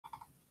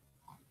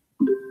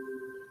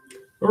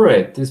All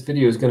right, this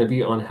video is going to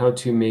be on how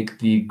to make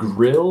the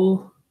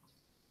grill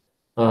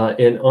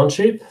in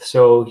OnShape.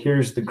 So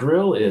here's the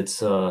grill.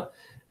 It's a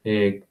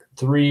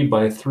 3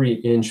 by 3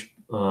 inch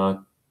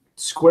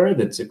square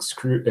that's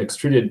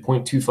extruded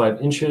 0.25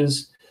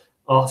 inches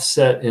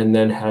offset and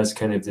then has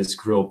kind of this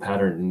grill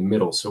pattern in the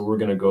middle. So we're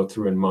going to go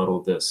through and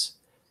model this.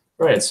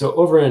 All right, so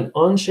over in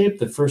OnShape,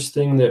 the first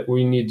thing that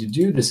we need to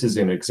do, this is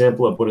an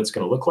example of what it's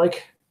going to look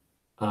like,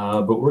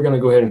 but we're going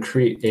to go ahead and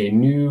create a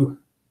new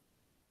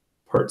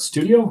part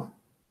studio.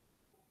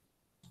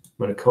 I'm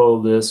going to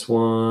call this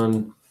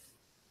one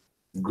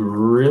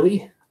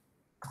Grilly.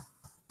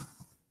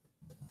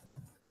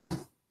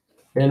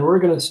 And we're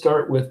going to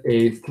start with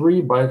a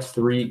 3 by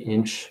 3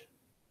 inch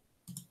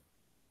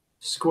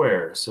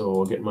square. So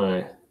we'll get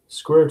my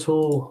square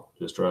tool,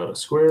 just draw out a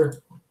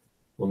square.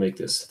 We'll make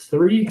this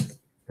 3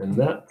 and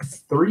that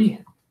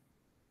 3.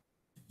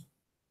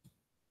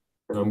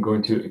 And I'm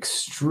going to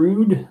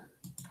extrude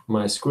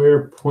my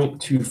square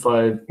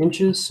 0.25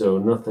 inches. So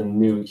nothing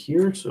new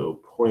here. So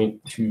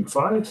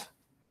 0.25.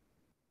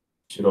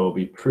 Should all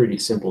be pretty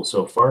simple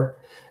so far.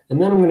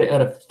 And then I'm going to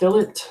add a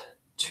fillet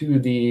to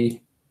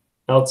the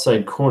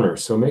outside corner.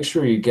 So make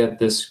sure you get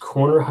this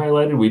corner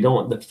highlighted. We don't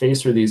want the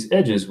face or these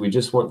edges. We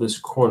just want this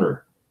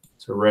corner.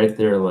 So right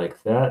there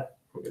like that.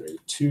 We're going to do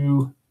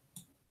 2,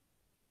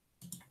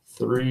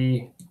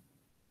 3,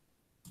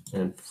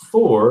 and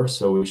 4.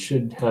 So we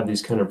should have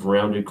these kind of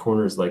rounded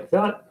corners like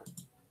that.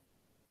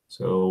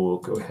 So we'll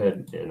go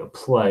ahead and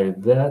apply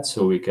that.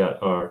 So we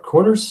got our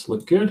corners,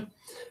 look good.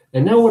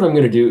 And now what I'm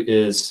going to do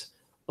is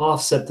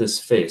offset this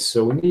face.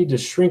 So we need to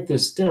shrink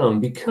this down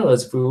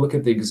because if we look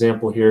at the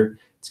example here,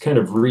 it's kind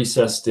of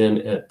recessed in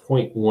at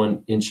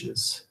 0.1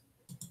 inches.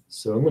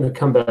 So I'm going to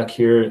come back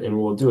here and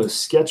we'll do a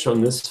sketch on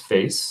this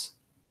face.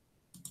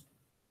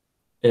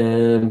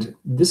 And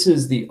this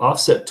is the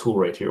offset tool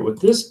right here.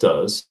 What this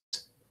does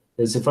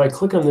is if I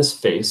click on this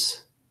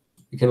face,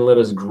 you can let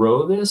us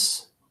grow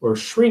this or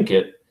shrink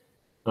it.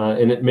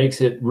 And it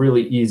makes it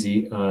really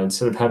easy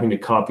instead of having to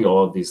copy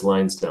all of these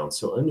lines down.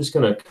 So I'm just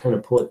going to kind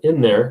of pull it in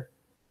there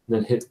and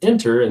then hit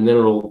enter, and then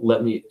it'll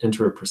let me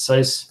enter a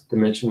precise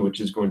dimension,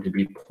 which is going to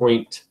be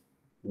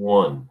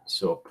 0.1.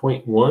 So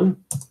 0.1,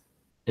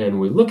 and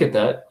we look at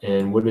that,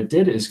 and what it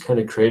did is kind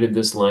of created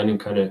this line and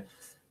kind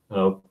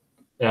of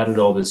added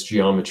all this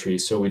geometry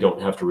so we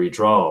don't have to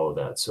redraw all of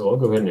that. So I'll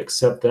go ahead and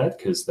accept that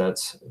because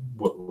that's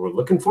what we're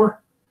looking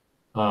for.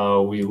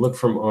 We look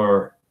from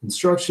our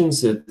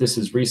instructions that this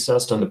is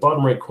recessed on the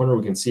bottom right corner.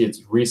 We can see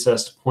it's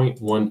recessed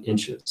 0.1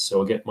 inches. So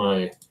I'll get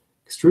my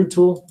extrude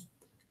tool,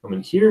 come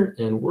in here,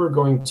 and we're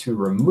going to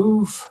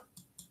remove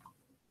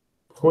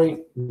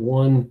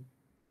 0.1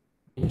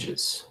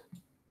 inches.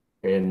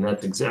 And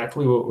that's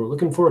exactly what we're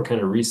looking for. It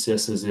kind of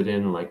recesses it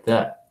in like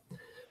that.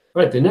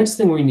 All right, the next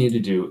thing we need to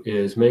do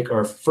is make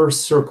our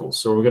first circle.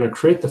 So we're going to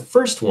create the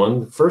first one,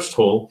 the first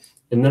hole,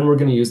 and then we're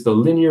going to use the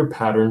linear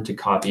pattern to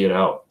copy it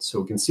out. So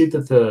we can see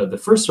that the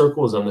first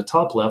circle is on the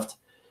top left.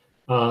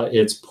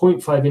 It's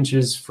 0.5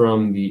 inches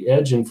from the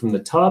edge and from the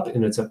top,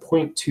 and it's a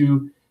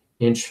 0.2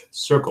 inch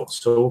circle.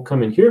 So we'll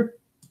come in here.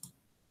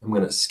 I'm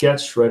going to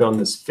sketch right on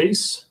this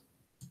face.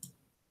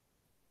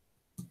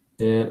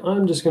 And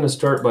I'm just going to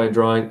start by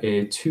drawing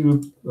a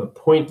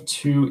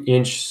 0.2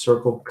 inch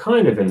circle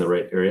kind of in the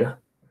right area,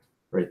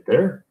 right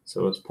there.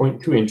 So it's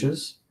 0.2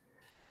 inches.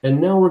 And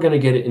now we're going to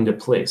get it into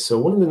place. So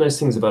one of the nice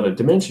things about a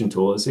dimension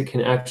tool is it can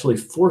actually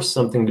force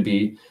something to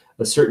be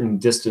a certain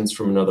distance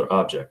from another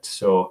object.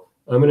 So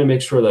I'm going to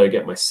make sure that I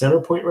get my center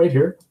point right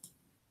here.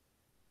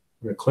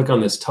 I'm going to click on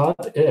this top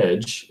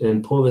edge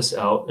and pull this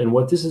out. And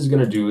what this is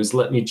going to do is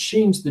let me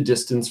change the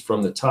distance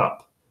from the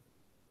top.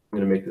 I'm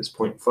going to make this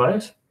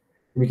 0.5.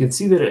 And you can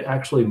see that it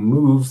actually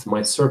moved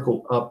my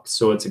circle up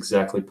so it's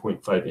exactly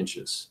 0.5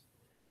 inches.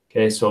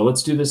 Okay, so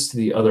let's do this to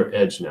the other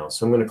edge now.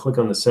 So I'm going to click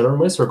on the center of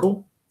my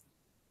circle.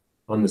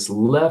 On this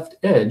left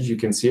edge, you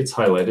can see it's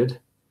highlighted.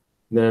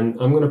 Then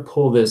I'm going to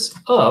pull this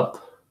up,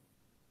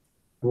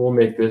 and we'll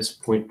make this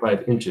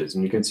 0.5 inches.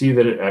 And you can see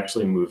that it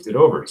actually moved it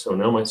over. So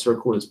now my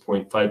circle is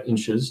 0.5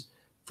 inches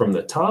from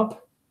the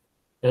top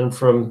and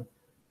from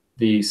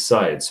the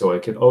side. So I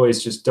could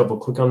always just double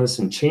click on this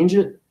and change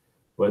it,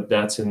 but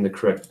that's in the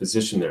correct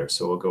position there.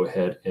 So we'll go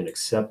ahead and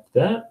accept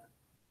that.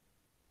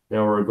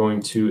 Now we're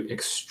going to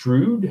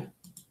extrude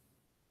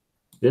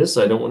this.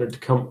 I don't want it to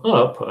come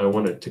up. I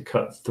want it to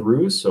cut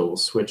through. So we'll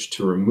switch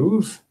to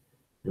remove.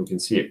 You can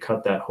see it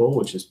cut that hole,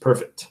 which is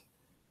perfect.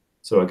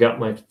 So I got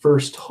my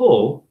first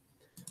hole.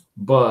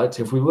 But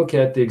if we look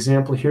at the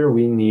example here,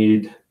 we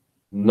need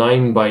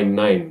 9 by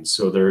 9.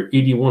 So there are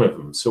 81 of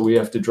them. So we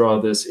have to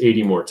draw this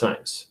 80 more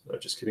times. No,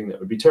 just kidding. That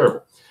would be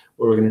terrible.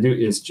 What we're going to do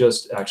is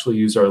just actually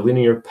use our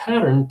linear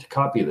pattern to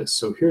copy this.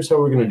 So here's how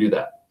we're going to do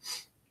that.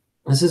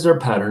 This is our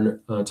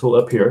pattern tool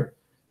up here.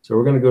 So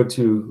we're going to go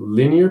to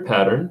linear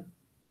pattern.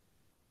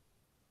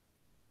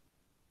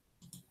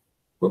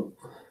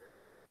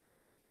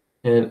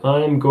 And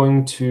I'm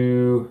going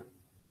to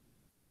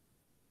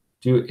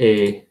do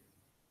a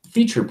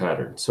feature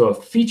pattern. So a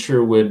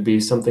feature would be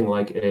something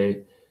like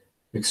a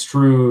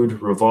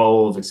extrude,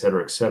 revolve, et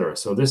cetera, et cetera.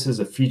 So this is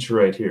a feature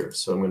right here.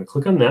 So I'm going to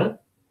click on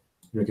that.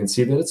 You can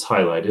see that it's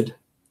highlighted.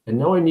 And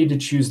now I need to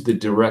choose the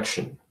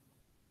direction.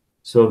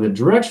 So the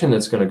direction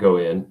that's going to go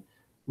in,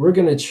 we're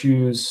going to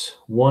choose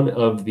one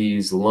of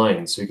these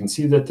lines. So you can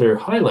see that they're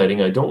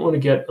highlighting. I don't want to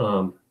get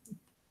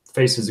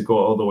faces that go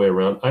all the way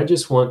around. I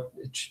just want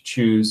to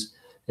choose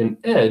an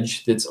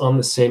edge that's on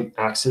the same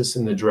axis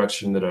in the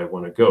direction that I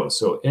want to go.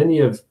 So any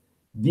of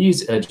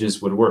these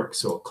edges would work.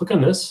 So I'll click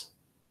on this.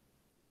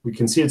 We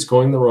can see it's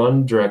going the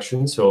wrong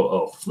direction. So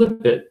I'll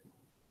flip it.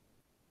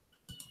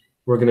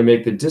 We're going to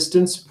make the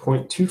distance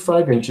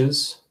 0.25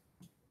 inches.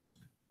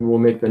 And we'll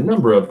make the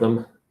number of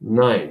them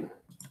 9.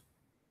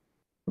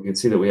 You can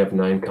see that we have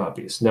 9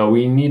 copies. Now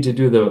we need to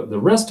do the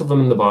rest of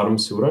them in the bottom.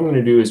 So what I'm going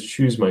to do is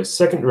choose my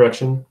second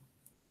direction.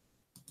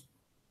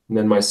 And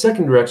then my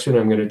second direction,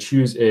 I'm going to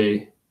choose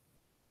a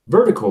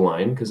vertical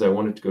line because I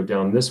want it to go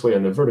down this way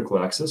on the vertical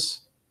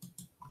axis.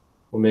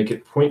 We'll make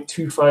it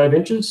 0.25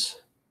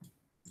 inches.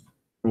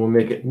 And we'll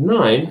make it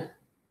 9.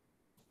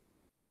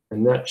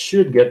 And that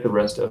should get the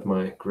rest of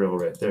my grill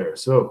right there.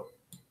 So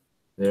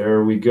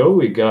there we go.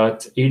 We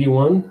got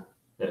 81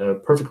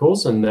 perfect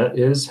holes, and that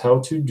is how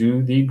to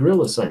do the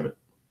grill assignment.